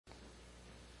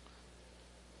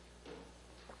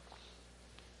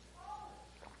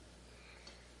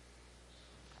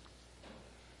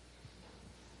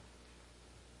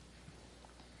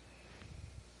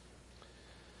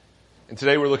And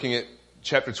today we're looking at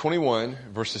chapter 21,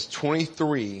 verses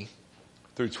 23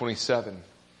 through 27.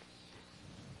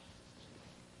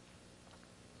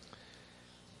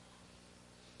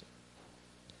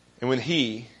 And when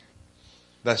he,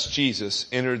 that's Jesus,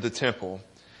 entered the temple,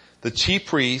 the chief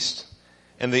priest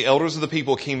and the elders of the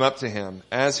people came up to him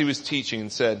as he was teaching and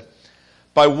said,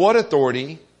 "By what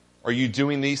authority are you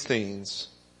doing these things?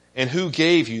 And who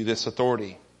gave you this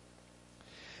authority?"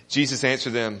 Jesus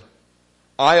answered them,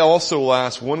 "I also will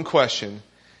ask one question.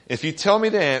 If you tell me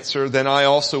the answer, then I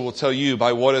also will tell you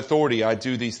by what authority I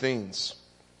do these things.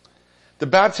 The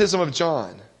baptism of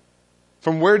John,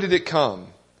 from where did it come?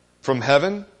 From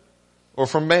heaven or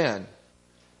from man?"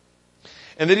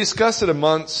 And they discussed it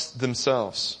amongst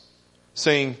themselves,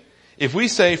 saying, "If we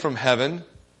say from heaven,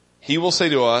 he will say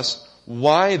to us,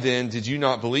 'Why then did you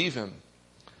not believe him?'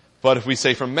 But if we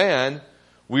say from man,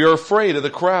 we are afraid of the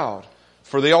crowd,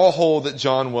 for they all hold that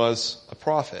John was a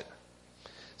prophet."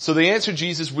 So they answered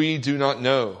Jesus, "We do not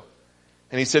know."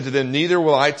 And he said to them, "Neither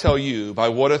will I tell you by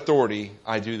what authority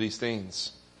I do these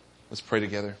things." Let's pray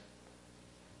together.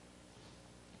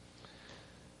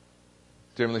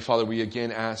 Dear Heavenly Father, we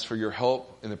again ask for your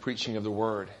help in the preaching of the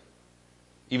word.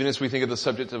 Even as we think of the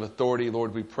subject of authority,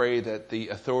 Lord, we pray that the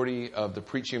authority of the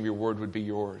preaching of your word would be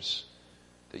yours,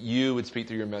 that you would speak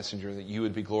through your messenger, that you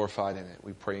would be glorified in it.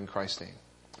 We pray in Christ's name.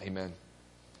 Amen.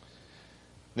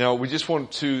 Now, we just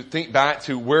want to think back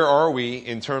to where are we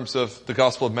in terms of the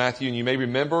Gospel of Matthew. And you may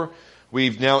remember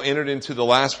we've now entered into the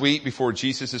last week before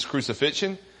Jesus'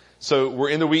 crucifixion. So we're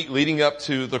in the week leading up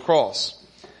to the cross.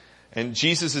 And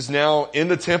Jesus is now in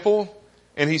the temple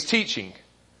and he's teaching.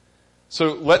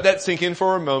 So let that sink in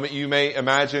for a moment. You may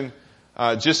imagine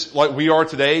just like we are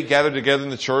today, gathered together in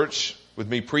the church with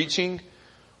me preaching.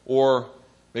 Or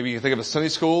maybe you think of a Sunday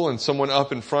school and someone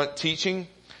up in front teaching.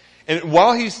 And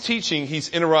while he's teaching, he's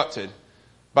interrupted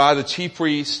by the chief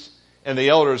priest and the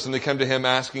elders, and they come to him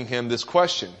asking him this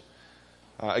question.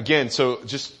 Again, so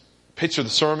just picture the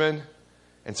sermon,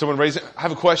 and someone raises, "I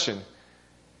have a question."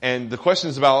 And the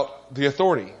question is about the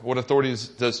authority. What authorities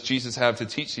does Jesus have to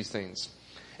teach these things?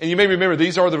 And you may remember,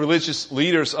 these are the religious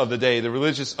leaders of the day, the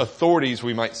religious authorities,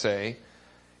 we might say,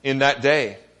 in that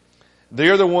day. They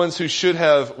are the ones who should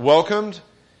have welcomed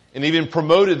and even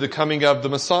promoted the coming of the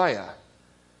Messiah.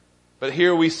 But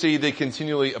here we see they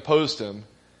continually opposed him.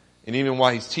 And even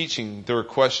while he's teaching, they're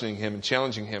questioning him and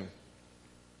challenging him.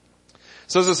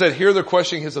 So as I said, here they're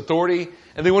questioning his authority.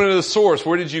 And they want to know the source.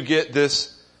 Where did you get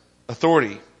this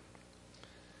authority?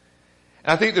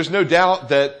 And I think there's no doubt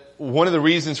that one of the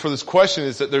reasons for this question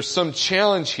is that there's some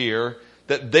challenge here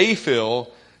that they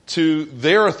feel to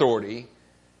their authority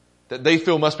that they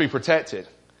feel must be protected.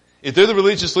 If they're the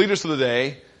religious leaders of the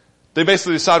day, they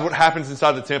basically decide what happens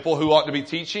inside the temple, who ought to be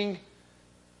teaching.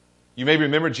 You may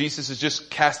remember Jesus has just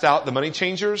cast out the money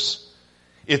changers.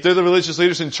 If they're the religious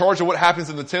leaders in charge of what happens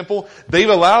in the temple, they've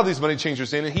allowed these money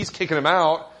changers in and he's kicking them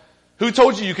out. Who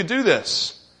told you could do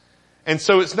this? And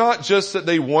so it's not just that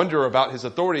they wonder about his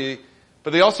authority,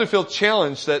 but they also feel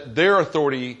challenged that their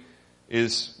authority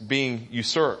is being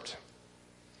usurped.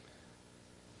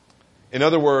 In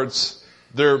other words,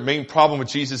 their main problem with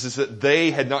Jesus is that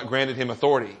they had not granted him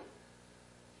authority.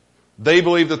 They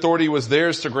believed authority was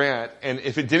theirs to grant, and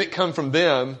if it didn't come from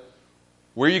them,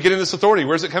 where are you getting this authority?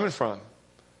 Where's it coming from?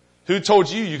 Who told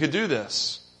you you could do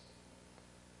this?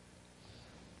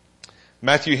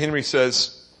 Matthew Henry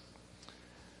says,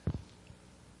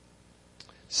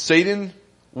 "Satan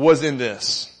was in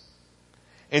this,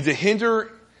 and to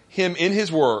hinder him in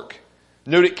his work,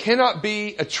 note it cannot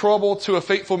be a trouble to a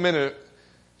faithful minister,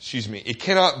 it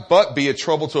cannot but be a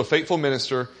trouble to a faithful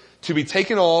minister to be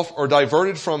taken off or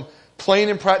diverted from plain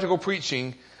and practical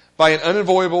preaching by an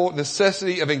unavoidable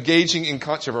necessity of engaging in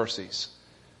controversies."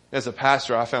 As a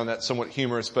pastor, I found that somewhat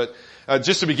humorous, but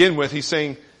just to begin with, he's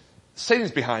saying,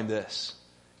 Satan's behind this.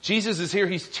 Jesus is here,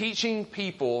 he's teaching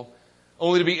people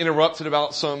only to be interrupted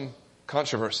about some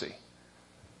controversy.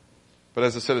 But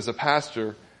as I said, as a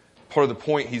pastor, part of the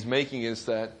point he's making is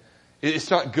that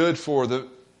it's not good for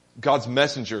God's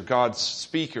messenger, God's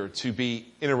speaker, to be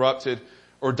interrupted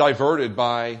or diverted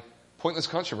by pointless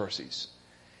controversies.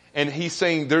 And he's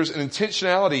saying there's an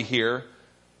intentionality here,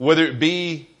 whether it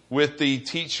be with the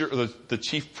teacher, or the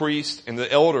chief priest and the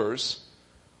elders,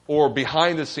 or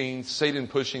behind the scenes, Satan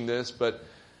pushing this, but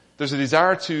there's a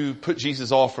desire to put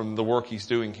Jesus off from the work he's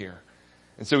doing here.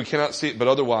 And so we cannot see it but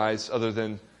otherwise, other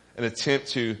than an attempt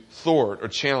to thwart or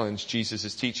challenge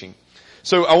Jesus' teaching.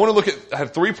 So I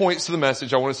have 3 points to the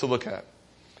message I want us to look at.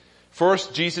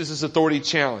 First, Jesus' authority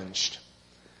challenged.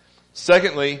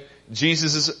 Secondly,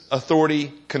 Jesus'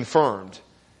 authority confirmed.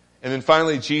 And then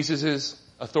finally, Jesus'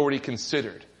 authority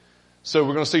considered. So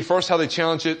we're going to see first how they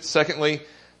challenge it. Secondly,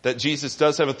 that Jesus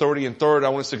does have authority. And third, I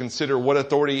want us to consider what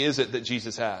authority is it that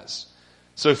Jesus has.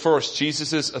 So first,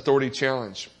 Jesus' authority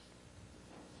challenge.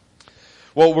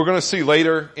 Well, we're going to see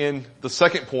later in the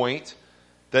second point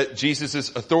that Jesus'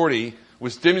 authority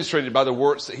was demonstrated by the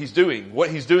works that he's doing. What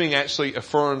he's doing actually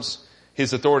affirms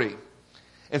his authority.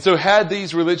 And so had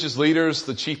these religious leaders,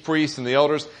 the chief priests and the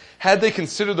elders, had they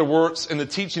considered the works and the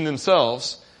teaching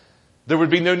themselves, there would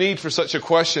be no need for such a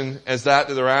question as that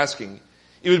they're asking.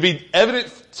 It would be evident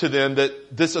to them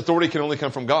that this authority can only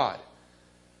come from God.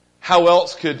 How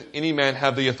else could any man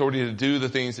have the authority to do the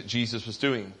things that Jesus was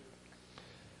doing?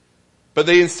 But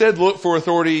they instead looked for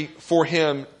authority for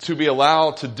him to be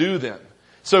allowed to do them.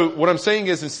 So what I'm saying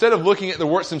is, instead of looking at the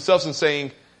works themselves and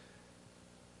saying,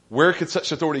 where could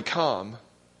such authority come?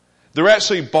 They're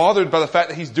actually bothered by the fact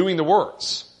that he's doing the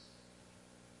works.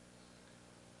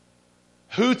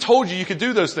 Who told you could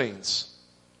do those things?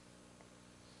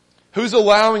 Who's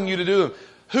allowing you to do them?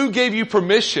 Who gave you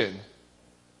permission?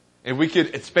 And we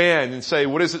could expand and say,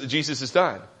 what is it that Jesus has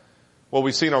done? Well,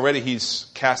 we've seen already he's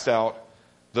cast out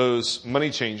those money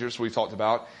changers we've talked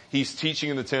about. He's teaching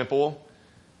in the temple.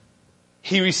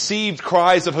 He received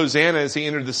cries of Hosanna as he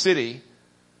entered the city.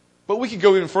 But we could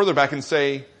go even further back and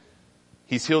say,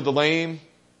 he's healed the lame,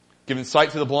 given sight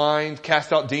to the blind,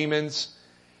 cast out demons.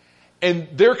 And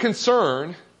their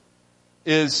concern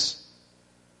is,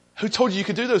 who told you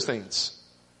could do those things?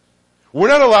 We're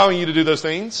not allowing you to do those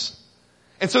things.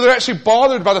 And so they're actually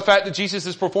bothered by the fact that Jesus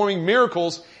is performing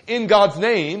miracles in God's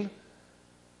name.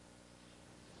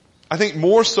 I think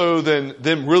more so than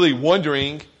them really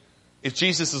wondering if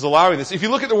Jesus is allowing this. If you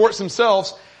look at the works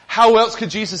themselves, how else could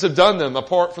Jesus have done them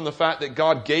apart from the fact that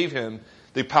God gave him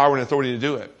the power and authority to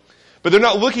do it? But they're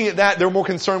not looking at that. They're more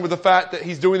concerned with the fact that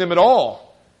he's doing them at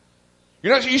all.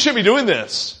 You shouldn't be doing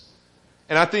this.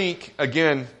 And I think,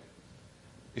 again,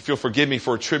 if you'll forgive me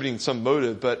for attributing some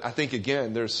motive, but I think,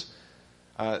 again, there's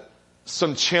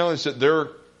some challenge that they're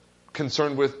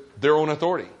concerned with their own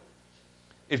authority.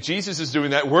 If Jesus is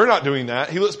doing that, we're not doing that.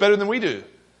 He looks better than we do.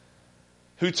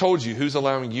 Who told you? Who's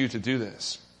allowing you to do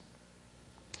this?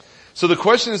 So the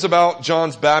question is about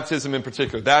John's baptism in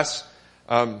particular. That's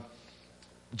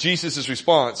Jesus'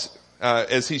 response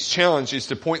as he's challenged is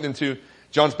to point them to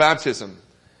John's baptism.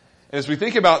 And as we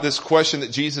think about this question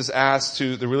that Jesus asked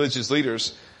to the religious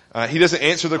leaders, he doesn't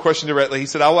answer the question directly. He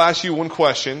said, I will ask you one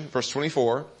question, verse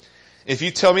 24. If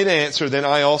you tell me the answer, then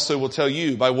I also will tell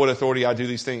you by what authority I do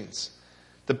these things.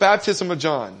 The baptism of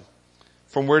John,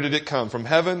 from where did it come? From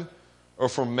heaven or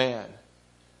from man?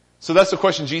 So that's the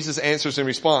question Jesus answers in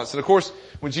response. And of course,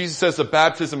 when Jesus says the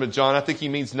baptism of John, I think he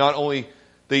means not only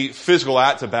the physical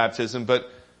act of baptism, but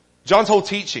John's whole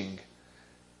teaching.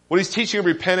 What he's teaching of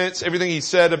repentance, everything he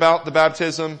said about the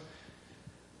baptism.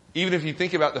 Even if you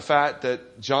think about the fact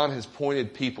that John has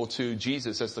pointed people to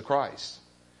Jesus as the Christ.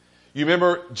 You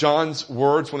remember John's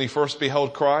words when he first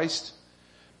beheld Christ?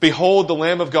 Behold the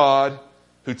Lamb of God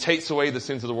who takes away the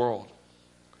sins of the world.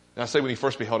 Now I say when he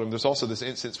first beheld him, there's also this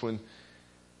instance when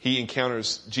he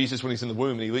encounters Jesus when he's in the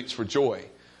womb and he leaps for joy.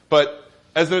 But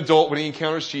as an adult, when he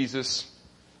encounters Jesus,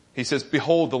 he says,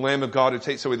 behold the Lamb of God who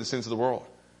takes away the sins of the world.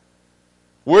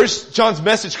 Where's John's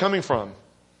message coming from?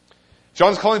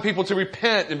 John's calling people to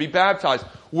repent and be baptized.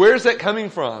 Where's that coming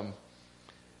from?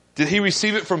 Did he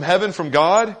receive it from heaven, from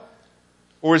God?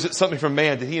 Or is it something from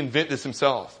man? Did he invent this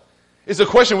himself? It's a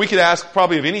question we could ask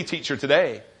probably of any teacher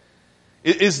today.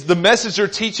 Is the message they're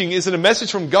teaching, is it a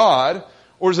message from God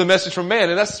or is it a message from man?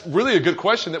 And that's really a good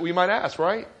question that we might ask,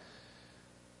 right?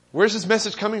 Where's this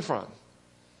message coming from?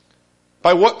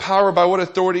 By what power, by what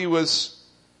authority was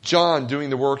John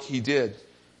doing the work he did?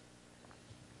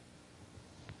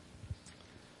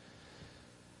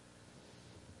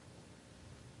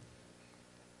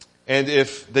 And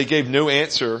if they gave no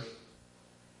answer,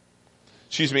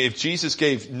 if Jesus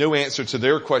gave no answer to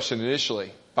their question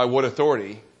initially, by what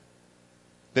authority,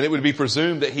 then it would be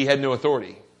presumed that he had no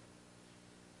authority.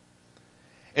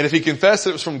 And if he confessed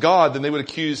that it was from God, then they would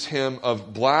accuse him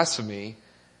of blasphemy.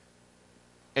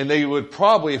 And they would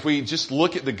probably, if we just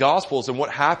look at the Gospels and what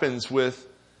happens with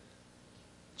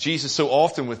Jesus so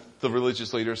often with the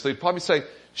religious leaders, they'd probably say,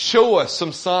 show us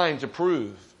some sign to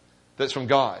prove that's from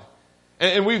God.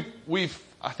 And we've,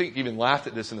 I think, even laughed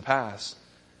at this in the past.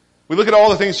 We look at all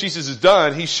the things Jesus has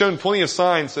done. He's shown plenty of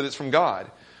signs that it's from God.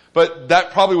 But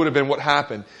that probably would have been what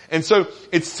happened. And so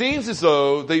it seems as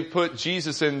though they put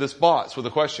Jesus in this box with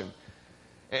a question.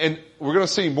 And we're going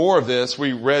to see more of this.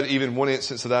 We read even one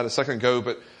instance of that a second ago.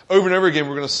 But over and over again,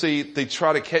 we're going to see they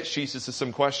try to catch Jesus to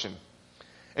some question.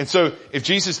 And so if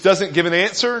Jesus doesn't give an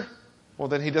answer, well,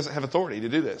 then he doesn't have authority to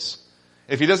do this.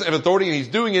 If he doesn't have authority and he's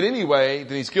doing it anyway,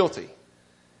 then he's guilty.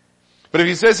 But if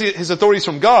he says his authority is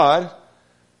from God,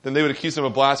 then they would accuse him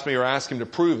of blasphemy or ask him to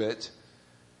prove it.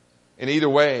 And either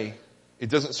way, it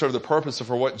doesn't serve the purpose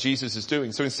for what Jesus is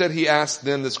doing. So instead he asked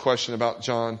them this question about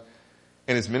John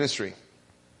and his ministry.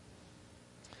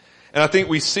 And I think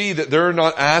we see that they're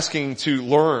not asking to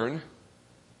learn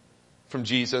from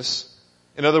Jesus.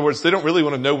 In other words, they don't really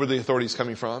want to know where the authority is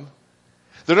coming from.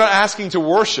 They're not asking to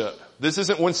worship. This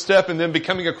isn't one step in them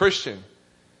becoming a Christian.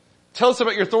 Tell us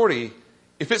about your authority.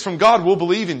 If it's from God, we'll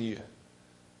believe in you.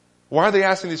 Why are they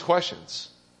asking these questions?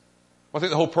 Well, I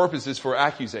think the whole purpose is for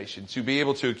accusation, to be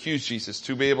able to accuse Jesus,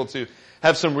 to be able to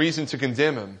have some reason to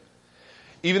condemn him.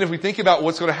 Even if we think about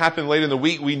what's going to happen later in the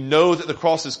week, we know that the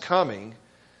cross is coming.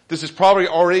 This is probably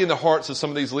already in the hearts of some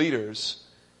of these leaders.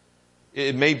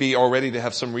 It may be already to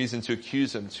have some reason to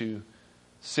accuse him, to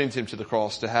send him to the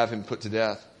cross, to have him put to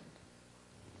death.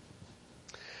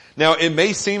 Now, it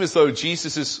may seem as though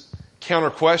Jesus' counter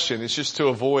question is just to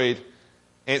avoid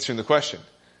answering the question.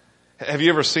 Have you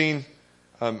ever seen,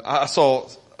 I saw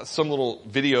some little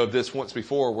video of this once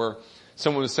before where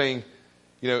someone was saying,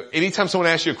 anytime someone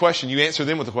asks you a question, you answer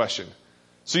them with a question.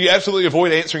 So you absolutely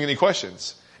avoid answering any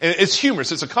questions. And it's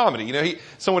humorous. It's a comedy.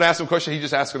 Someone asks him a question, he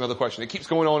just asks another question. It keeps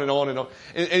going on and on and on.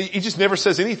 And he just never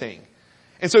says anything.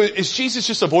 And so is Jesus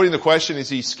just avoiding the question? Is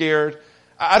he scared?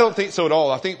 I don't think so at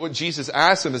all. I think what Jesus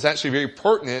asked him is actually very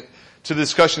pertinent to the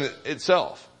discussion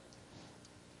itself.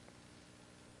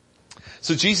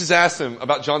 So Jesus asked him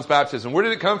about John's baptism. Where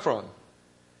did it come from?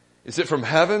 Is it from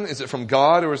heaven? Is it from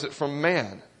God? Or is it from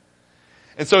man?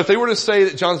 And so if they were to say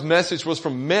that John's message was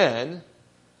from men,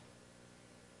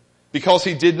 because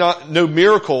he did not know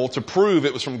miracle to prove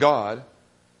it was from God,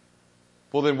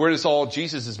 well then where does all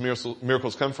Jesus'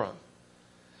 miracles come from?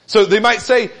 So they might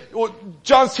say, well,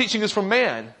 John's teaching is from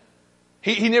man.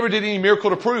 He never did any miracle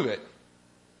to prove it.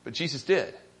 But Jesus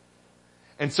did.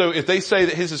 And so if they say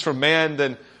that his is from man,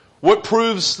 then what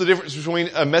proves the difference between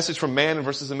a message from man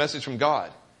versus a message from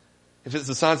God? If it's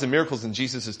the signs and miracles, then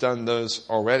Jesus has done those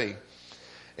already.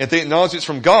 And if they acknowledge it's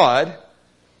from God,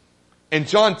 and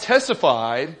John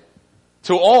testified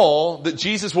to all that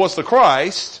Jesus was the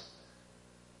Christ,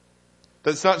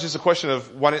 that's not just a question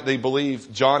of why didn't they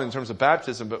believe John in terms of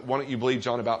baptism, but why don't you believe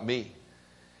John about me?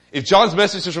 If John's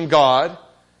message is from God,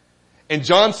 and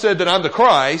John said that I'm the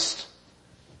Christ,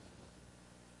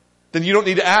 then you don't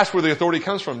need to ask where the authority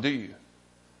comes from, do you?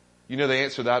 You know the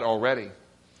answer to that already.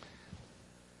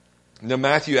 Now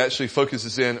Matthew actually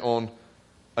focuses in on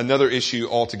another issue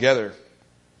altogether.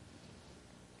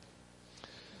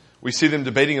 We see them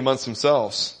debating amongst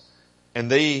themselves, and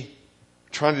they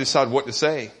trying to decide what to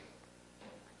say.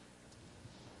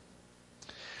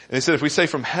 And they said, if we say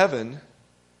from heaven,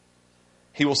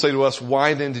 he will say to us,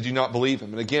 why then did you not believe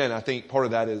him? And again, I think part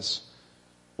of that is,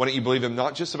 why don't you believe him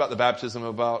not just about the baptism,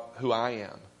 about who I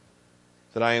am,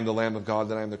 that I am the Lamb of God,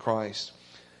 that I am the Christ.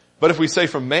 But if we say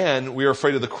from man, we are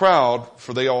afraid of the crowd,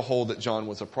 for they all hold that John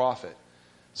was a prophet.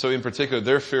 So in particular,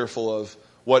 they're fearful of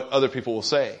what other people will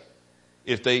say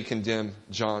if they condemn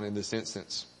John in this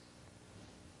instance.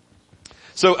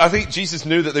 So I think Jesus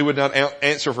knew that they would not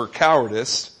answer for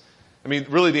cowardice. I mean,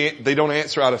 really, they don't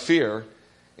answer out of fear.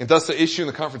 And thus the issue in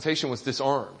the confrontation was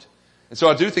disarmed. And so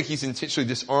I do think he's intentionally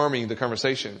disarming the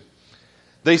conversation.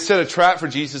 They set a trap for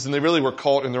Jesus, and they really were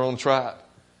caught in their own trap.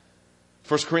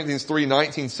 1 Corinthians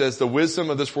 3:19 says, the wisdom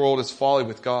of this world is folly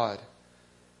with God.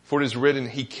 For it is written,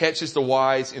 he catches the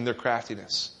wise in their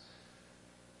craftiness.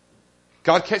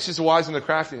 God catches the wise in their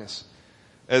craftiness.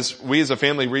 As we as a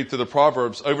family read through the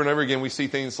Proverbs, over and over again we see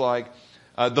things like,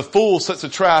 the fool sets a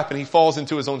trap and he falls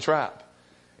into his own trap.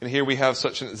 And here we have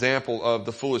such an example of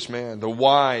the foolish man, the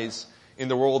wise in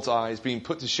the world's eyes, being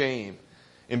put to shame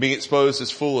and being exposed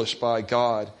as foolish by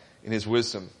God in his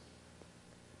wisdom.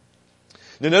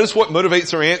 Now notice what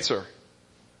motivates their answer.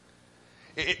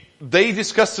 They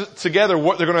discuss together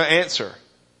what they're going to answer.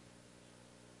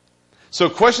 So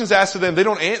questions asked of them, they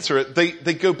don't answer it.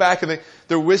 They go back and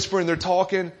they're whispering, they're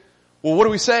talking. Well, what do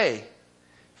we say?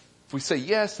 If we say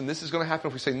yes, then this is going to happen.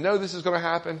 If we say no, this is going to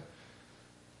happen.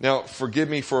 Now, forgive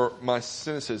me for my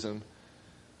cynicism,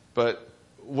 but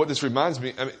what this reminds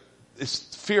me,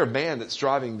 it's fear of man that's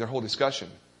driving their whole discussion.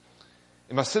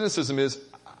 And my cynicism is,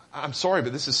 I'm sorry,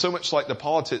 but this is so much like the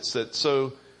politics that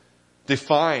so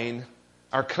define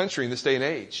our country in this day and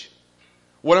age.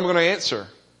 What am I going to answer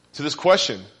to this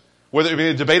question? Whether it be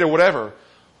a debate or whatever.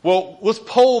 Well, let's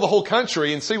poll the whole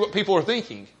country and see what people are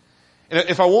thinking. And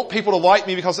if I want people to like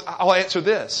me, because I'll answer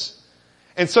this.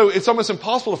 And so it's almost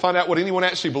impossible to find out what anyone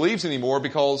actually believes anymore,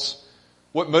 because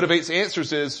what motivates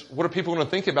answers is, what are people going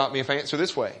to think about me if I answer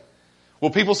this way? Will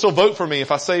people still vote for me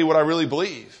if I say what I really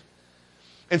believe?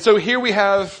 And so here we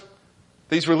have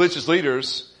these religious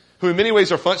leaders who in many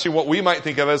ways are functioning what we might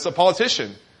think of as a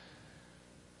politician.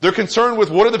 They're concerned with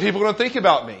what are the people going to think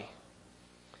about me?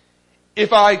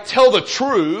 If I tell the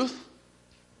truth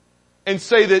and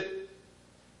say that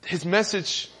his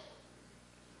message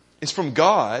is from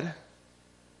God,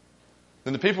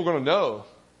 then the people are going to know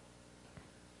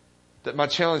that my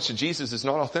challenge to Jesus is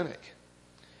not authentic.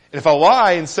 And if I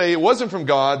lie and say it wasn't from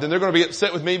God, then they're going to be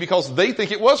upset with me because they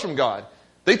think it was from God.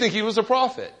 They think he was a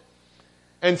prophet.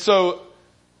 And so,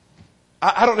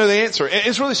 I don't know the answer. And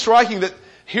it's really striking that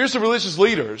here's the religious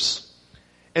leaders,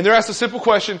 and they're asked a simple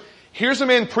question. Here's a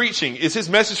man preaching. Is his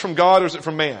message from God or is it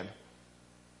from man?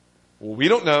 Well, we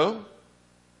don't know.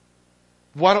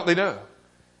 Why don't they know?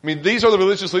 I mean, these are the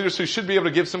religious leaders who should be able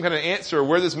to give some kind of answer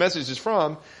where this message is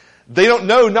from. They don't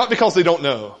know, not because they don't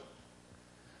know.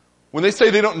 When they say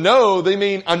they don't know, they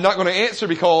mean I'm not going to answer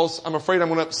because I'm afraid I'm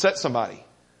going to upset somebody.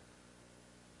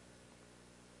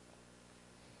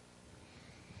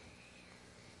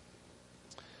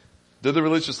 They're the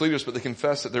religious leaders, but they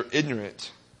confess that they're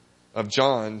ignorant of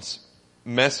John's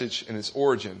message and its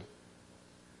origin.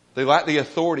 They lack the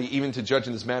authority even to judge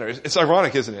in this matter. It's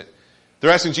ironic, isn't it?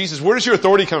 They're asking Jesus, where does your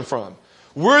authority come from?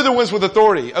 We're the ones with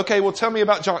authority. Okay, well tell me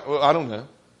about John. Well, I don't know.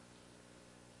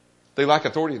 They lack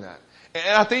authority in that.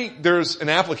 And I think there's an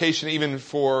application even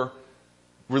for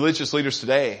religious leaders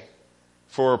today,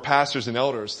 for pastors and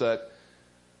elders, that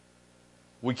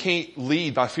we can't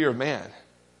lead by fear of man.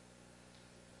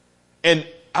 And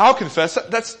I'll confess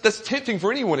that's tempting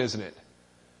for anyone, isn't it?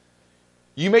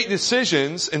 You make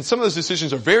decisions, and some of those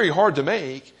decisions are very hard to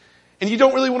make, and you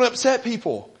don't really want to upset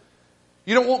people.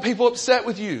 You don't want people upset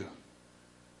with you.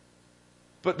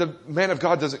 But the man of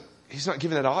God he's not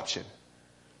given that option.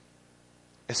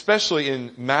 Especially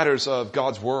in matters of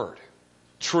God's word,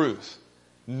 truth,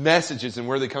 messages and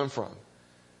where they come from.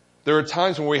 There are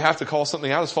times when we have to call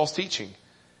something out as false teaching,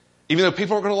 even though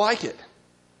people aren't going to like it.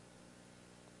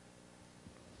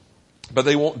 But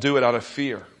they won't do it out of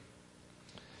fear.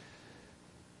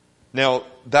 Now,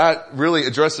 that really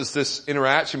addresses this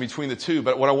interaction between the two,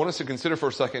 but what I want us to consider for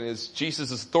a second is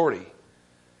Jesus' authority.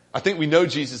 I think we know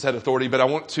Jesus had authority, but I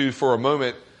want to, for a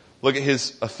moment, look at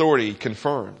his authority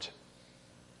confirmed.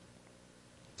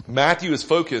 Matthew is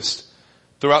focused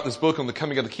throughout this book on the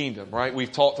coming of the kingdom, right?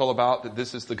 We've talked all about that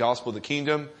this is the gospel of the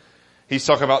kingdom. He's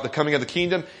talking about the coming of the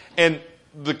kingdom, and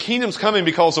the kingdom's coming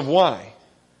because of why?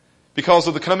 Because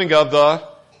of the coming of the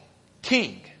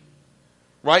king,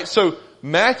 right? So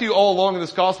Matthew all along in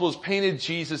this gospel has painted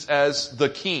Jesus as the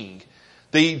king,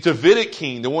 the Davidic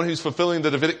king, the one who's fulfilling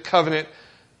the Davidic covenant.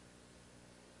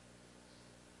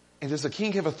 And does the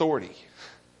king have authority?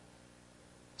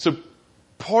 So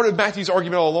part of Matthew's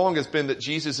argument all along has been that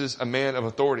Jesus is a man of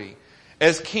authority.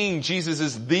 As king, Jesus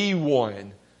is the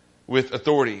one with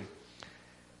authority.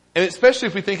 And especially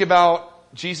if we think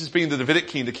about Jesus being the Davidic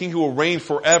king, the king who will reign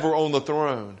forever on the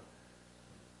throne,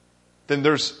 then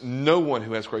there's no one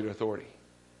who has greater authority.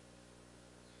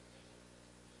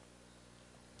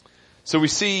 So we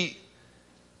see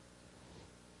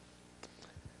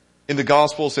in the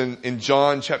Gospels, in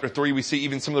John chapter 3, we see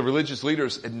even some of the religious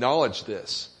leaders acknowledge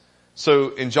this. So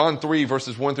in John 3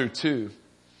 verses 1 through 2,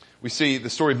 we see the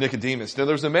story of Nicodemus. Now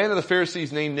there's a man of the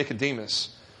Pharisees named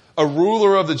Nicodemus, a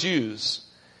ruler of the Jews.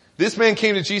 This man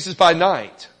came to Jesus by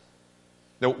night.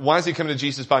 Now, why is he coming to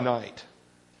Jesus by night?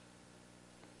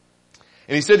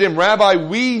 And he said to him, Rabbi,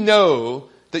 we know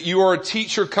that you are a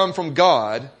teacher come from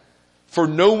God, for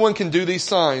no one can do these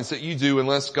signs that you do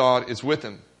unless God is with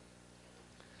him.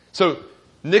 So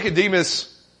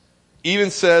Nicodemus even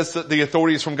says that the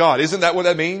authority is from God. Isn't that what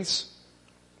that means?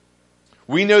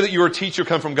 We know that you are a teacher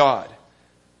come from God.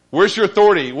 Where's your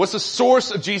authority? What's the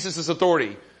source of Jesus'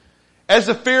 authority? As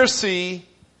a Pharisee,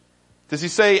 does he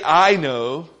say, I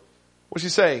know? What does he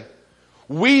say?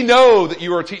 We know that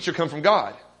you are a teacher come from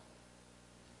God.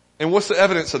 And what's the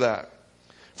evidence of that?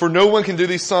 For no one can do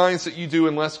these signs that you do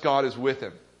unless God is with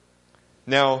him.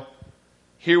 Now,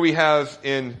 here we have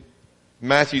in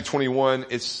Matthew 21,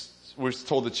 we're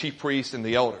told the chief priests and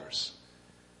the elders.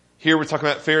 Here we're talking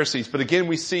about Pharisees. But again,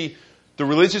 we see the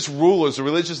religious rulers, the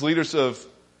religious leaders of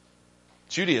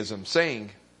Judaism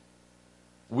saying,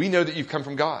 we know that you've come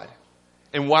from God.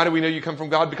 And why do we know you come from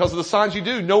God? Because of the signs you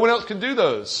do. No one else can do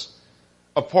those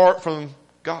apart from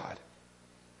God.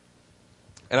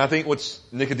 And I think what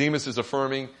Nicodemus is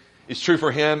affirming is true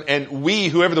for him. And we,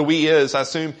 whoever the we is, I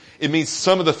assume it means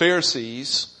some of the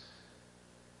Pharisees.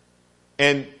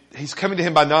 And he's coming to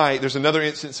him by night. There's another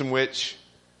instance in which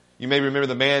you may remember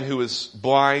the man who was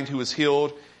blind, who was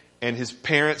healed, and his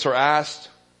parents are asked,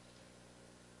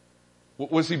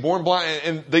 Was he born blind?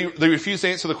 And they refused to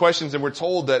answer the questions, and we're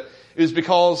told that it was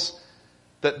because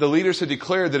that the leaders had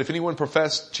declared that if anyone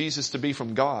professed Jesus to be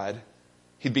from God,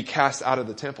 he'd be cast out of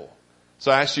the temple.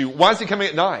 So I asked you, why is he coming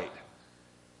at night?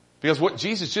 Because what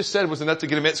Jesus just said was enough to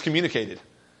get him excommunicated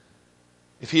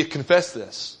if he had confessed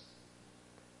this.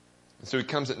 And so he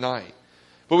comes at night.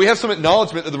 But we have some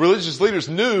acknowledgement that the religious leaders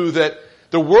knew that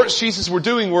the works Jesus were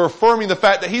doing were affirming the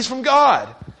fact that he's from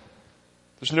God.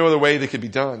 There's no other way they could be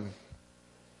done.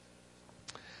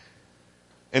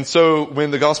 And so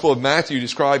when the Gospel of Matthew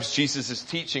describes Jesus'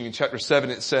 teaching in chapter 7,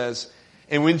 it says,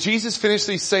 and when Jesus finished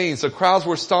these sayings, the crowds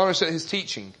were astonished at his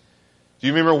teaching. Do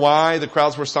you remember why the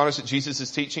crowds were astonished at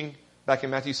Jesus' teaching back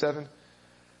in Matthew 7?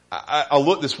 I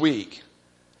looked this week.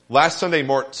 Last Sunday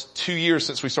marked 2 years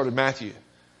since we started Matthew.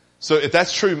 So if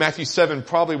that's true, Matthew 7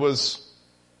 probably was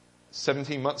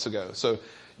 17 months ago. So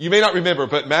you may not remember,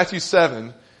 but Matthew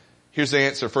 7, here's the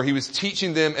answer. For he was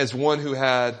teaching them as one who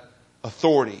had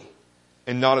authority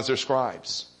and not as their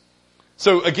scribes.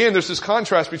 So again, there's this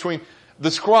contrast between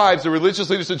the scribes, the religious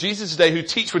leaders of Jesus' day who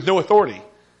teach with no authority,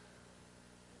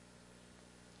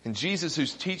 and Jesus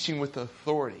who's teaching with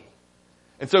authority.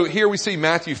 And so here we see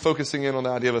Matthew focusing in on the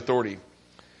idea of authority.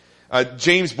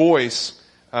 James Boyce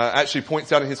actually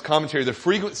points out in his commentary the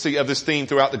frequency of this theme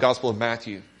throughout the Gospel of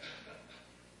Matthew.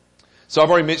 So I've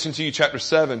already mentioned to you chapter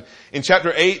 7. In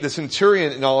chapter 8, the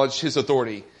centurion acknowledged his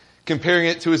authority, comparing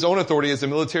it to his own authority as a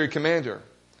military commander.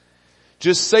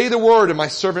 Just say the word and my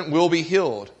servant will be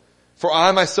healed, for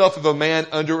I myself am a man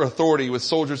under authority with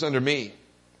soldiers under me.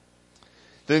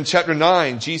 Then in chapter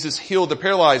 9, Jesus healed the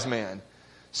paralyzed man,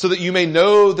 so that you may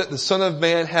know that the Son of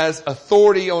Man has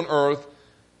authority on earth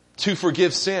to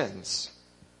forgive sins.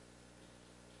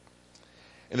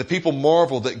 And the people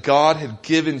marveled that God had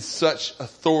given such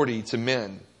authority to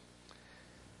men.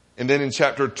 And then in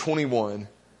chapter 21,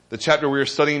 the chapter we are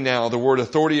studying now, the word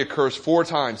authority occurs 4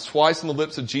 times, twice on the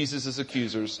lips of Jesus'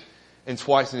 accusers and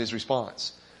twice in his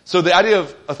response. So the idea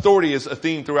of authority is a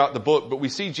theme throughout the book, but we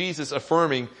see Jesus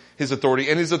affirming his authority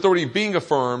and his authority being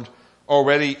affirmed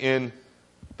already in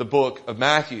the book of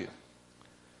Matthew.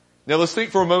 Now let's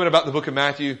think for a moment about the book of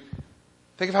Matthew.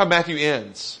 Think of how Matthew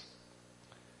ends.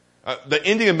 The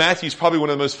ending of Matthew is probably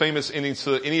one of the most famous endings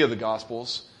to any of the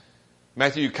Gospels.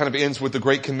 Matthew kind of ends with the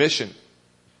Great Commission,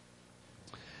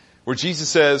 where Jesus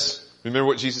says, remember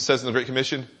what Jesus says in the Great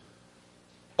Commission?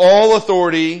 All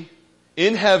authority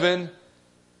in heaven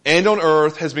and on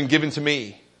earth has been given to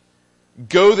me.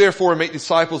 Go therefore and make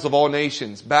disciples of all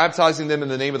nations, baptizing them in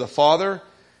the name of the Father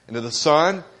and of the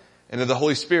Son and of the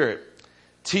Holy Spirit,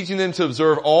 teaching them to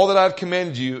observe all that I have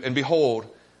commanded you, and behold,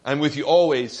 I am with you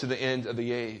always to the end of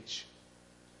the age.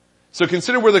 So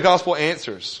consider where the gospel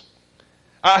answers.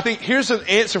 I think here's an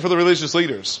answer for the religious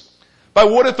leaders. By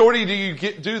what authority do you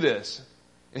do this?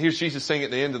 And here's Jesus saying at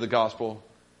the end of the gospel,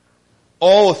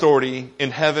 all authority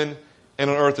in heaven and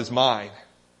on earth is mine.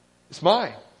 It's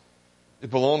mine.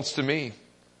 It belongs to me.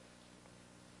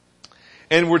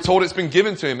 And we're told it's been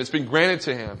given to him. It's been granted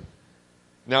to him.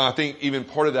 Now, I think even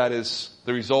part of that is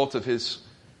the result of his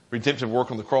redemptive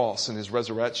work on the cross and his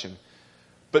resurrection.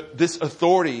 But this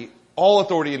authority, all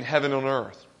authority in heaven and on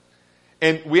earth.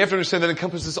 And we have to understand that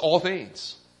encompasses all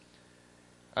things.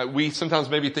 We sometimes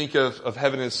maybe think of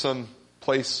heaven as some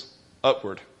place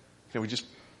upward. We just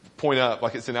point up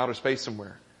like it's in outer space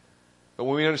somewhere. But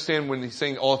when we understand when he's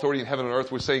saying all authority in heaven and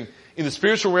earth, we're saying in the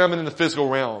spiritual realm and in the physical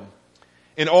realm.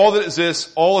 In all that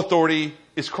exists, all authority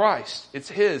is Christ. It's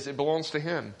his. It belongs to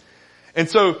him. And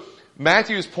so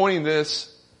Matthew is pointing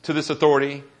this to this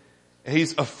authority, and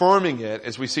he's affirming it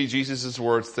as we see Jesus'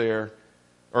 words there,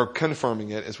 or confirming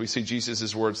it as we see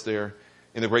Jesus' words there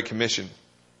in the Great Commission.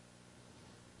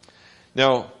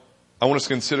 Now, I want us to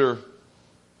consider,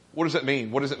 what does that mean?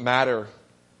 What does it matter?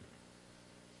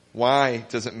 Why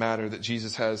does it matter that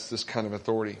Jesus has this kind of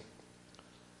authority?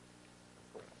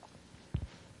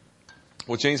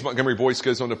 Well, James Montgomery Boyce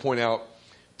goes on to point out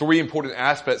 3 important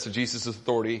aspects of Jesus'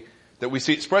 authority that we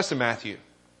see expressed in Matthew.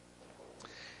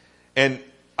 And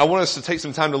I want us to take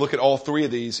some time to look at all 3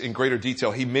 of these in greater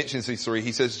detail. He mentions these 3.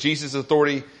 He says Jesus'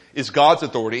 authority is God's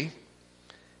authority.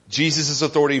 Jesus'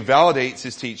 authority validates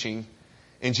his teaching.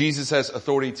 And Jesus has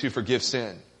authority to forgive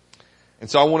sin. And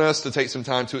so I want us to take some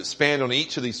time to expand on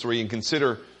each of these 3 and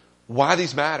consider why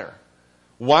these matter.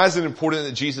 Why is it important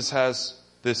that Jesus has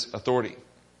this authority?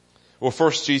 Well,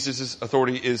 first, Jesus'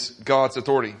 authority is God's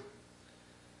authority.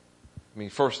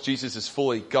 First, Jesus is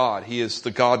fully God. He is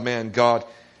the God-man, God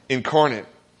incarnate.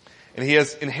 And he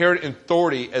has inherent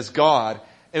authority as God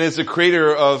and as the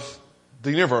creator of the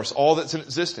universe, all that's in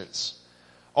existence.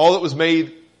 All that was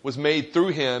made through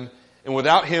him, and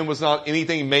without him was not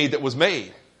anything made that was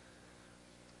made.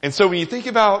 And so when you think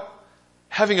about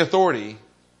having authority,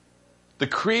 the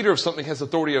creator of something has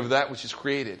authority over that which is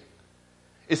created.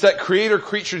 It's that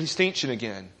creator-creature distinction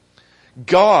again.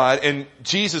 God and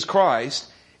Jesus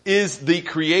Christ is the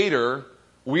creator.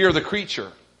 We are the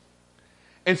creature.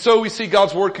 And so we see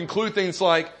God's word conclude things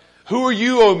like, who are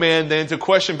you, O man, then, to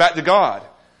question back to God?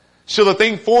 Shall the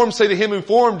thing formed say to him who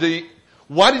formed thee,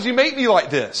 why did you make me like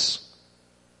this?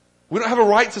 We don't have a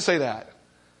right to say that.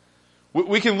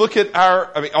 We can look at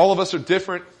all of us are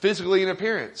different physically in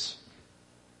appearance.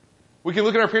 We can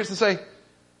look at our appearance and say,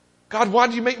 God, why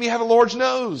did you make me have a large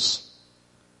nose?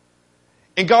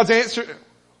 And God's answer,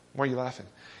 why are you laughing?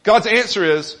 God's answer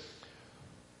is,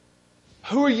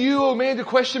 who are you, O man, to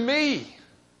question me?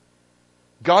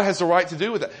 God has the right to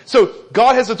do with that. So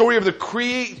God has authority over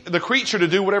the creature to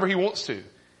do whatever he wants to.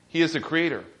 He is the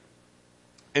creator.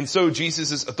 And so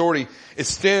Jesus' authority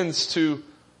extends to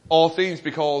all things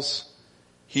because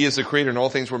he is the creator and all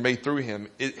things were made through him.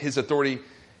 His authority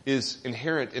is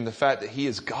inherent in the fact that he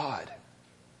is God.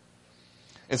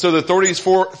 And so the authority is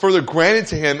further granted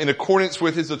to him in accordance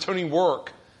with his atoning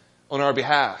work on our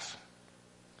behalf.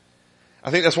 I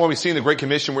think that's why we see in the Great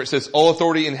Commission where it says, all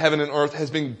authority in heaven and earth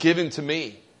has been given to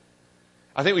me.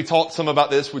 I think we talked some about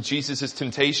this with Jesus'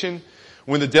 temptation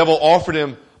when the devil offered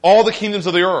him all the kingdoms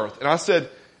of the earth. And I said,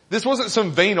 this wasn't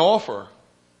some vain offer.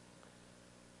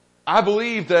 I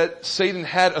believe that Satan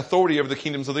had authority over the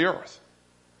kingdoms of the earth.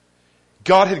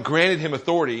 God had granted him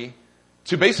authority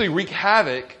to basically wreak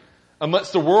havoc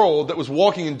amongst the world that was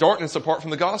walking in darkness apart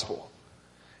from the gospel.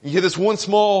 And you had this one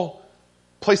small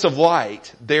place of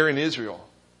light there in Israel.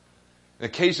 And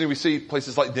occasionally we see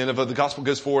places like Nineveh, the gospel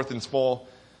goes forth in small,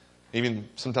 even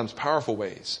sometimes powerful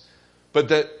ways. But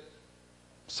that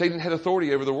Satan had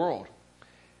authority over the world.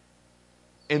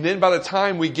 And then by the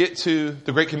time we get to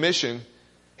the Great Commission,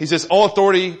 he says, all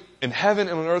authority in heaven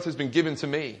and on earth has been given to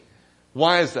me.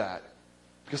 Why is that?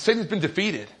 Because Satan's been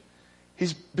defeated.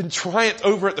 He's been triumphed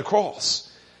over at the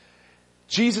cross.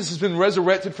 Jesus has been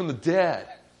resurrected from the dead.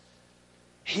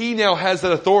 He now has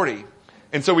that authority.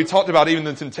 And so we talked about even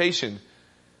the temptation.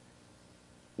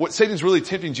 What Satan's really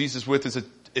tempting Jesus with is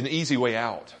an easy way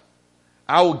out.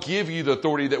 I will give you the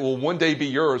authority that will one day be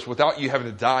yours without you having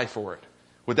to die for it.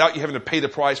 Without you having to pay the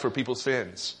price for people's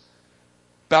sins.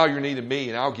 Bow your knee to me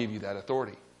and I'll give you that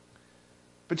authority.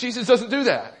 But Jesus doesn't do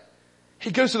that. He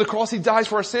goes to the cross, he dies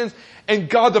for our sins, and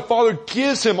God the Father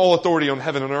gives him all authority on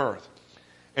heaven and earth.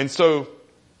 And so,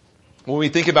 when we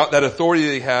think about that authority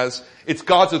that he has, it's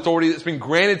God's authority that's been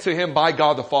granted to him by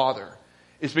God the Father.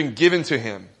 It's been given to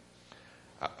him.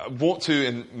 I want to,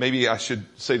 and maybe I should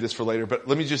save this for later, but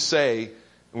let me just say,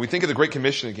 when we think of the Great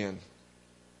Commission again,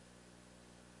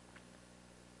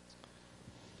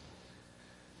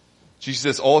 Jesus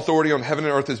says, all authority on heaven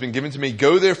and earth has been given to me.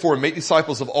 Go therefore and make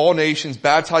disciples of all nations,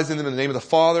 baptizing them in the name of the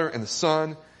Father and the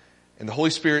Son and the Holy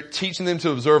Spirit, teaching them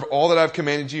to observe all that I have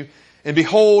commanded you. And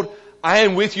behold, I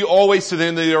am with you always to the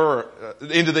end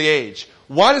of the age.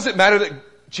 Why does it matter that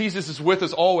Jesus is with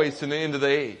us always to the end of the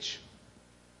age?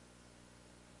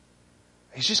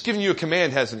 He's just given you a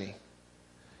command, hasn't he?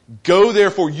 Go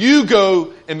therefore, you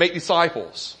go and make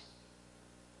disciples.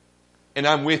 And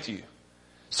I'm with you.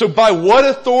 So by what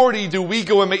authority do we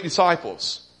go and make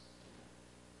disciples?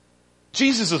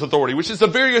 Jesus' authority, which is the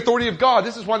very authority of God.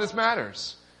 This is why this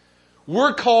matters.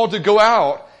 We're called to go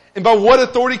out, and by what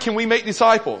authority can we make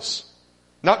disciples?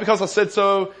 Not because I said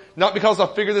so, not because I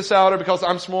figured this out or because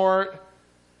I'm smart.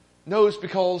 No, it's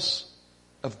because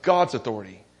of God's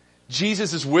authority.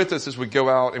 Jesus is with us as we go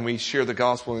out and we share the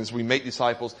gospel and as we make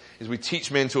disciples, as we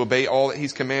teach men to obey all that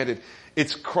he's commanded.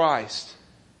 It's Christ.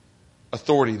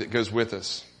 Authority that goes with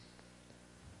us.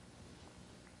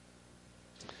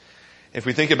 If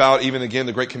we think about even again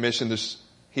the Great Commission,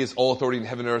 he has all authority in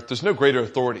heaven and earth. There's no greater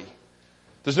authority.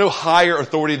 There's no higher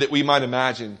authority that we might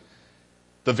imagine.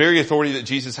 The very authority that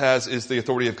Jesus has is the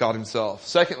authority of God himself.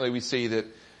 Secondly, we see that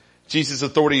Jesus'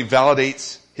 authority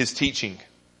validates his teaching.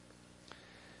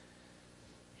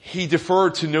 He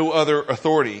deferred to no other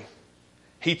authority.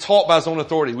 He taught by his own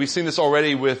authority. We've seen this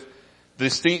already with the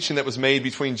distinction that was made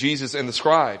between Jesus and the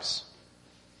scribes.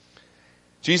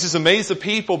 Jesus amazed the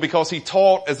people because he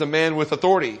taught as a man with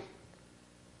authority.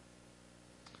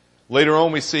 Later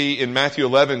on we see in Matthew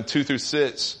 11, 2 through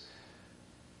 6,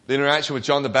 the interaction with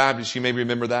John the Baptist. You may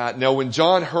remember that. Now when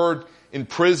John heard in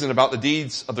prison about the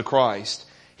deeds of the Christ,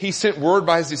 he sent word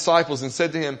by his disciples and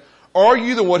said to him, are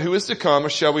you the one who is to come, or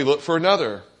shall we look for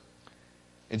another?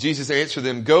 And Jesus answered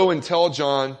them, go and tell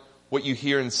John what you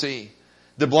hear and see.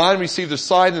 The blind receive their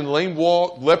sight, and the lame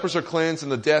walk, lepers are cleansed,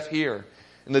 and the deaf hear.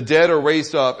 And the dead are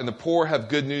raised up, and the poor have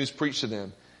good news preached to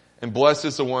them. And blessed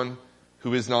is the one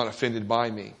who is not offended by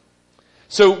me.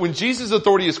 So when Jesus'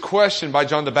 authority is questioned by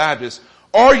John the Baptist,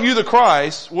 are you the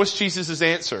Christ? What's Jesus'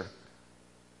 answer?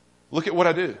 Look at what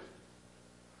I do.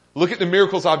 Look at the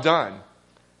miracles I've done.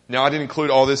 Now, I didn't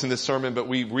include all this in this sermon, but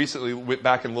we recently went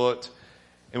back and looked,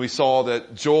 and we saw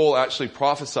that Joel actually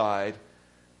prophesied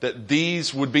that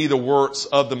these would be the works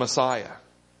of the Messiah.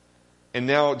 And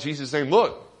now Jesus is saying,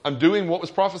 look, I'm doing what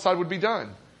was prophesied would be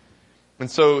done. And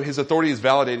so his authority is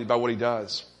validated by what he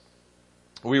does.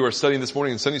 We were studying this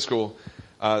morning in Sunday school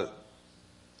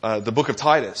the book of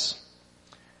Titus.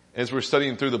 As we were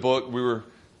studying through the book, we were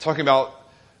talking about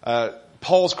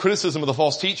Paul's criticism of the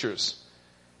false teachers.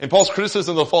 And Paul's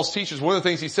criticism of the false teachers, one of the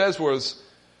things he says was,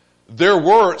 their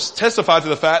works testify to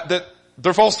the fact that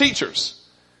they're false teachers.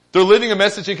 They're living a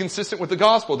message inconsistent with the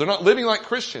gospel. They're not living like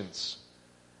Christians.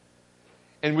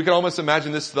 And we can almost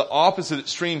imagine this to the opposite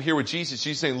extreme here with Jesus.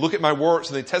 Jesus saying, look at my works,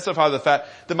 and they testify to the fact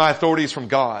that my authority is from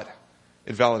God.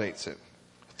 It validates it.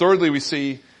 Thirdly, we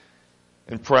see,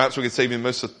 and perhaps we could say even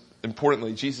most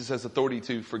importantly, Jesus has authority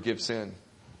to forgive sin.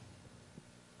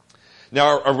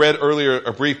 Now, I read earlier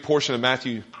a brief portion of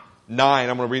Matthew 9.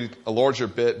 I'm going to read a larger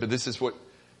bit, but this is what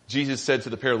Jesus said to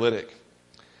the paralytic.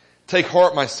 Take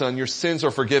heart, my son, your sins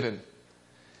are forgiven.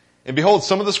 And behold,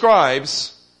 some of the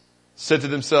scribes said to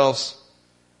themselves,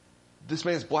 this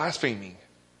man is blaspheming.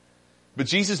 But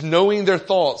Jesus, knowing their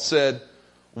thoughts, said,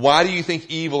 why do you think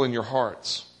evil in your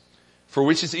hearts? For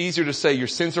which is easier to say, your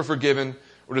sins are forgiven,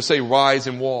 or to say, rise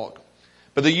and walk?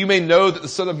 But that you may know that the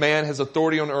Son of Man has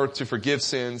authority on earth to forgive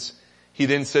sins, he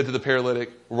then said to the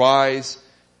paralytic, rise,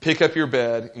 pick up your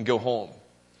bed, and go home.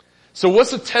 So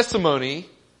what's the testimony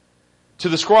to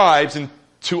the scribes and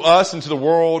to us and to the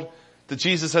world that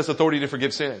Jesus has authority to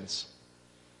forgive sins?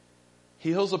 He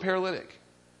heals a paralytic.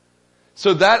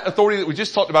 So that authority that we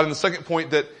just talked about in the second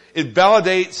point, that it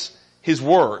validates his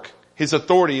work, his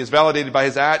authority is validated by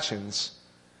his actions.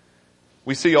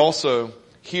 We see also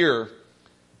here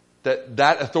that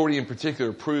that authority in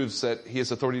particular proves that he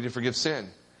has authority to forgive sin.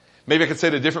 Maybe I could say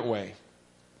it a different way.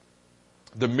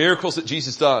 The miracles that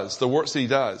Jesus does, the works that he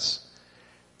does,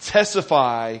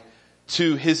 testify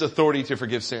to his authority to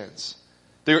forgive sins.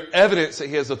 They're evidence that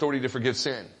he has authority to forgive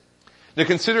sin. Now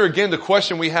consider again the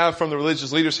question we have from the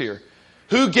religious leaders here.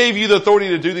 Who gave you the authority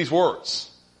to do these works?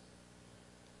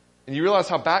 And you realize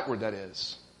how backward that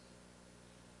is.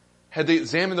 Had they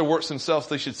examined the works themselves,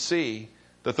 they should see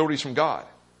the authorities from God.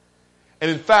 And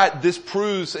in fact, this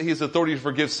proves that he has authority to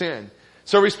forgive sin.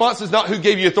 So our response is not who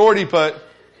gave you authority, but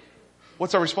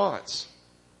what's our response?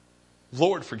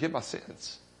 Lord, forgive my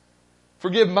sins.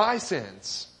 Forgive my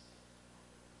sins.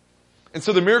 And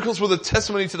so the miracles were the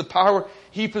testimony to the power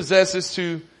he possesses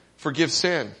to forgive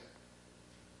sin.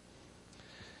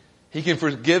 He can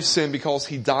forgive sin because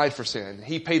he died for sin.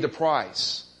 He paid the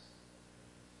price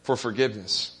for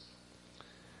forgiveness.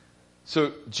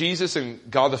 So Jesus and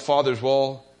God the Father as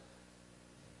well,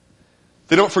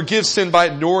 they don't forgive sin by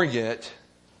ignoring it,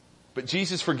 but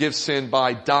Jesus forgives sin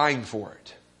by dying for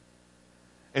it.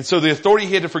 And so the authority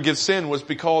he had to forgive sin was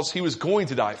because he was going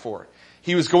to die for it.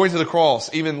 He was going to the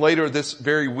cross. Even later this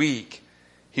very week,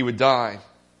 he would die.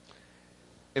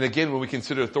 And again, when we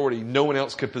consider authority, no one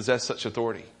else could possess such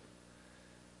authority.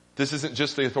 This isn't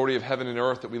just the authority of heaven and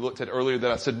earth that we looked at earlier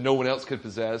that I said no one else could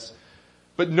possess,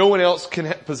 but no one else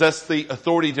can possess the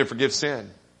authority to forgive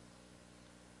sin.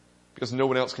 Because no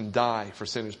one else can die for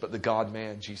sinners but the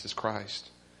God-man, Jesus Christ.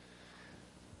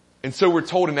 And so we're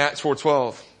told in Acts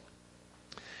 4:12,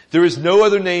 there is no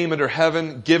other name under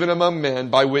heaven given among men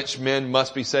by which men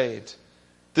must be saved.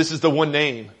 This is the one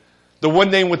name. The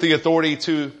one name with the authority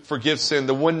to forgive sin.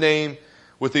 The one name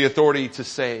with the authority to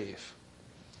save.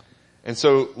 And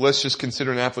so let's just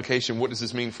consider an application. What does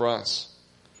this mean for us?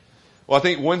 Well, I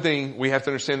think one thing we have to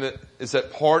understand is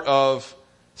that part of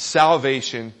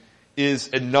salvation is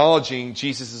acknowledging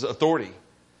Jesus' authority.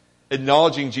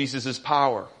 Acknowledging Jesus'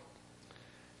 power.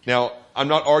 Now, I'm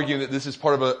not arguing that this is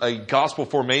part of a gospel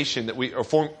formation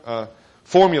that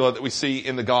formula that we see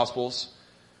in the Gospels,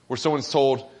 where someone's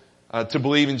told to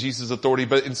believe in Jesus' authority,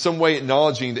 but in some way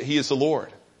acknowledging that he is the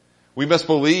Lord. We must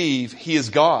believe he is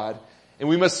God, and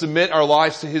we must submit our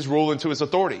lives to his rule and to his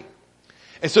authority.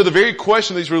 And so the very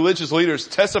question of these religious leaders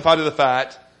testify to the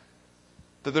fact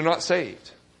that they're not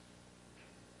saved.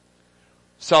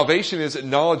 Salvation is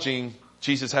acknowledging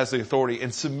Jesus has the authority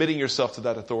and submitting yourself to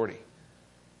that authority.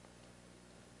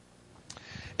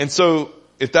 And so,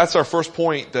 if that's our first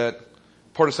point, that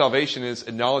part of salvation is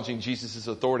acknowledging Jesus'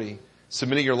 authority,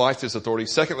 submitting your life to his authority.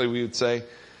 Secondly, we would say,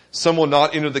 some will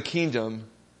not enter the kingdom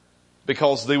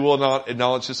because they will not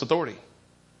acknowledge his authority.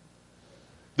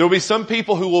 There will be some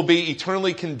people who will be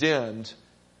eternally condemned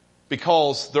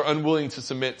because they're unwilling to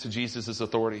submit to Jesus'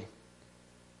 authority.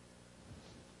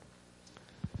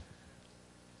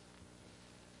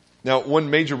 Now, one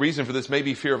major reason for this may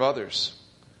be fear of others.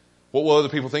 What will other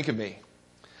people think of me?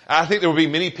 I think there will be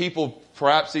many people,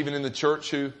 perhaps even in the church,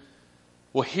 who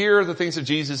will hear the things of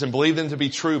Jesus and believe them to be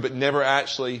true, but never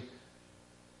actually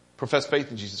profess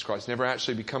faith in Jesus Christ, never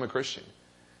actually become a Christian.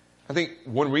 I think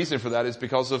one reason for that is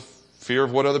because of fear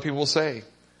of what other people will say.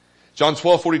 John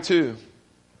 12:42.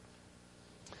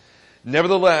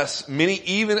 Nevertheless, many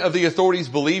even of the authorities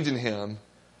believed in him,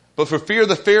 but for fear of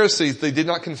the Pharisees, they did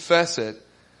not confess it,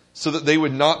 so that they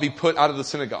would not be put out of the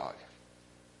synagogue.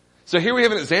 So here we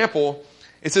have an example.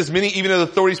 It says many even of the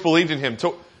authorities believed in him.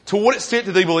 To what extent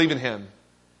did they believe in him?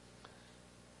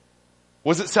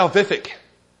 Was it salvific?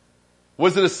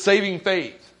 Was it a saving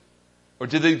faith? Or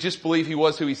did they just believe he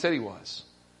was who he said he was?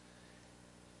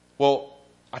 Well,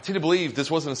 I tend to believe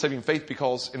this wasn't a saving faith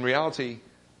because in reality,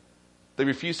 they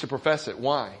refused to profess it.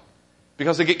 Why?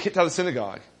 Because they get kicked out of the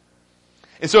synagogue.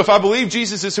 And so if I believe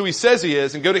Jesus is who he says he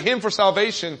is and go to him for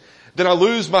salvation, then I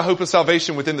lose my hope of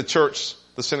salvation within the church,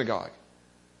 the synagogue.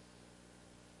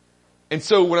 And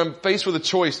so when I'm faced with a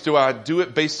choice, do I do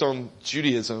it based on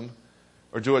Judaism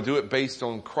or do I do it based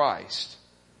on Christ?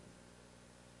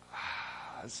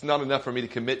 It's not enough for me to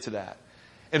commit to that.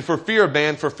 And for fear of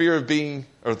man, for fear of being,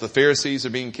 or the Pharisees are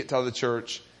being kicked out of the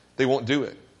church, they won't do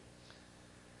it.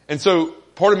 And so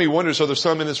part of me wonders, are there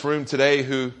some in this room today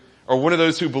who are one of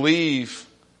those who believe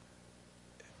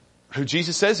who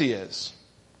Jesus says he is?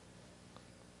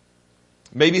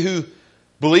 Maybe who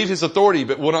believe his authority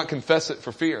but will not confess it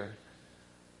for fear.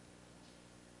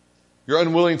 You're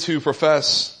unwilling to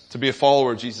profess to be a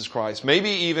follower of Jesus Christ. Maybe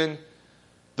even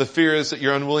the fear is that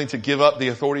you're unwilling to give up the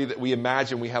authority that we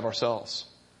imagine we have ourselves.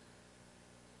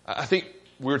 I think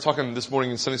we were talking this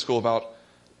morning in Sunday school about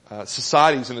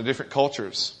societies and the different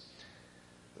cultures.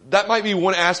 That might be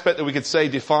one aspect that we could say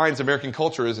defines American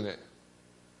culture, isn't it?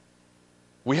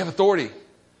 We have authority.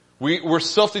 We're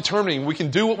self-determining. We can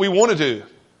do what we want to do.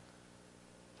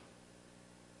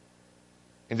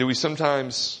 And do we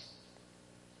sometimes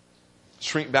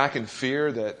shrink back in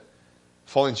fear that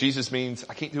following Jesus means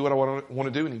I can't do what I want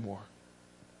to do anymore?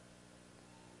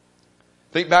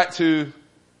 Think back to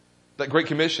that Great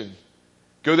Commission.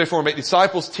 Go therefore and make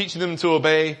disciples, teaching them to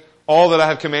obey all that I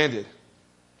have commanded.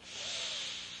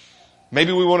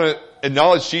 Maybe we want to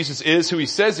acknowledge Jesus is who he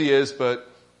says he is, but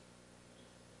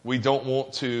we don't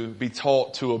want to be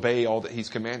taught to obey all that he's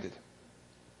commanded.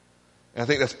 And I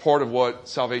think that's part of what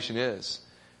salvation is.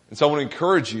 And so I want to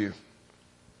encourage you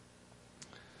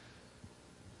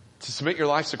to submit your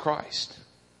lives to Christ.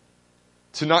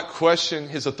 To not question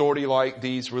his authority like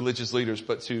these religious leaders,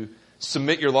 but to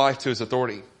submit your life to his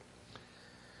authority.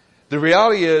 The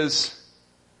reality is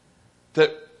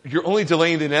that you're only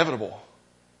delaying the inevitable.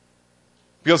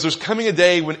 Because there's coming a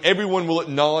day when everyone will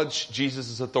acknowledge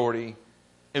Jesus' authority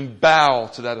and bow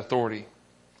to that authority.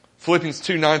 Philippians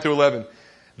 2:9-11.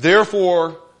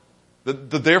 Therefore,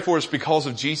 therefore is because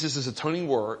of Jesus' atoning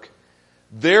work.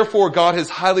 Therefore God has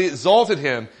highly exalted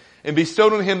him and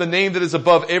bestowed on him the name that is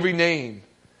above every name,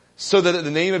 so that at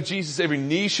the name of Jesus every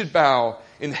knee should bow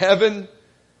in heaven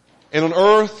and on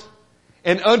earth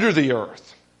and under the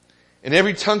earth, and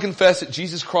every tongue confess that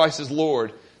Jesus Christ is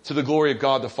Lord, to the glory of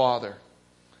God the Father.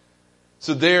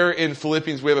 So there in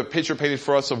Philippians we have a picture painted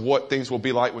for us of what things will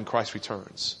be like when Christ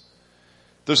returns.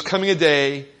 There's coming a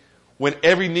day when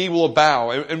every knee will bow.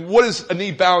 And what does a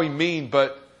knee bowing mean?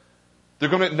 But they're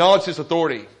going to acknowledge his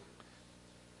authority.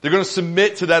 They're going to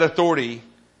submit to that authority.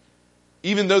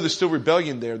 Even though there's still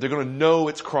rebellion there, they're going to know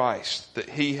it's Christ, that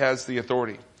he has the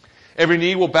authority. Every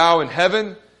knee will bow in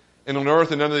heaven and on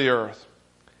earth and under the earth.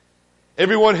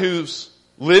 Everyone who's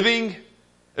living,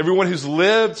 everyone who's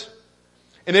lived,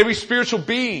 and every spiritual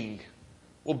being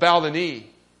will bow the knee.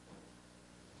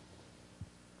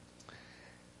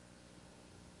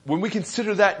 When we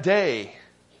consider that day,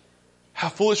 how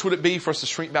foolish would it be for us to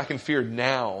shrink back in fear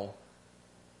now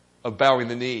of bowing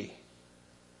the knee,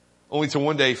 only to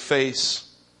one day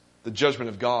face the judgment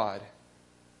of God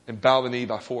and bow the knee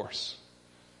by force.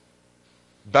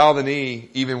 Bow the knee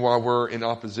even while we're in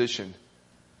opposition.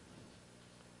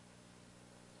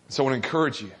 So I want to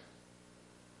encourage you,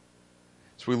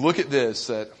 as we look at this,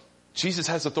 that Jesus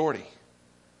has authority.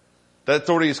 That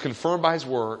authority is confirmed by his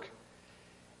work.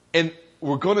 And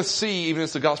we're going to see, even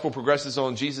as the gospel progresses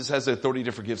on, Jesus has the authority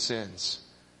to forgive sins.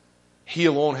 He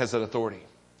alone has that authority.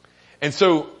 And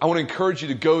so I want to encourage you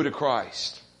to go to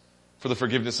Christ for the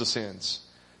forgiveness of sins.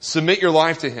 Submit your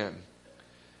life to him.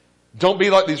 Don't be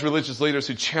like these religious leaders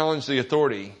who challenge the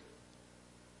authority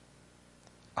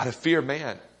out of fear of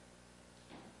man.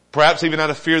 Perhaps even out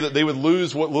of fear that they would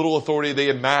lose what little authority they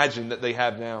imagine that they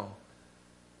have now.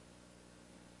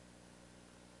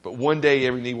 But one day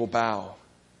every knee will bow.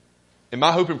 And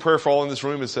my hope and prayer for all in this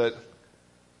room is that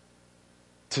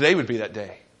today would be that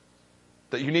day.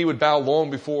 That your knee would bow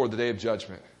long before the day of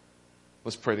judgment.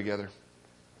 Let's pray together.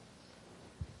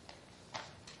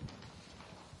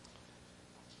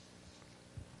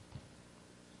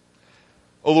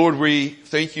 Oh Lord, we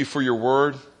thank you for your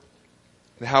word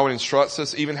and how it instructs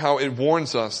us, even how it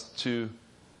warns us to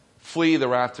flee the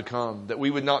wrath to come, that we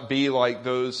would not be like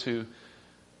those who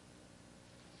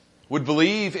would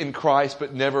believe in Christ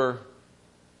but never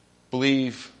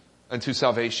believe unto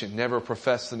salvation, never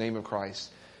profess the name of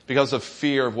Christ because of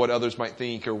fear of what others might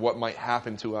think or what might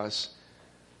happen to us,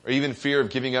 or even fear of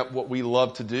giving up what we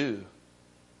love to do.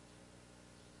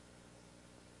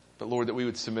 But Lord, that we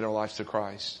would submit our lives to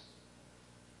Christ.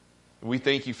 And we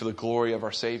thank you for the glory of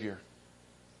our Savior,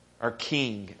 our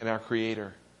King and our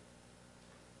Creator.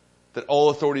 That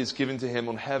all authority is given to Him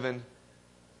on heaven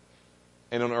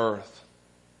and on earth.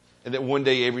 And that one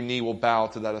day every knee will bow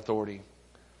to that authority.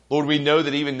 Lord, we know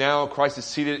that even now Christ is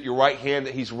seated at your right hand,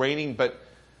 that He's reigning, but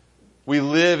we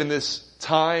live in this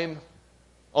time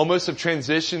almost of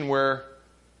transition where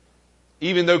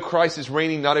even though Christ is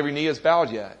reigning, not every knee is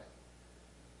bowed yet.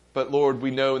 But Lord, we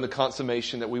know in the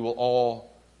consummation that we will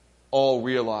all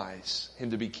realize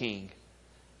Him to be King.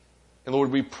 And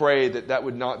Lord, we pray that that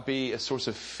would not be a source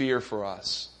of fear for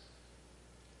us,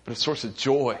 but a source of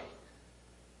joy,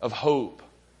 of hope.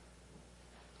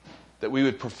 That we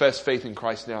would profess faith in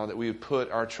Christ now, that we would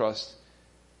put our trust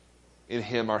in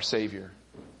Him, our Savior.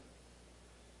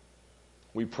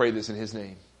 We pray this in His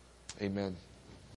name. Amen.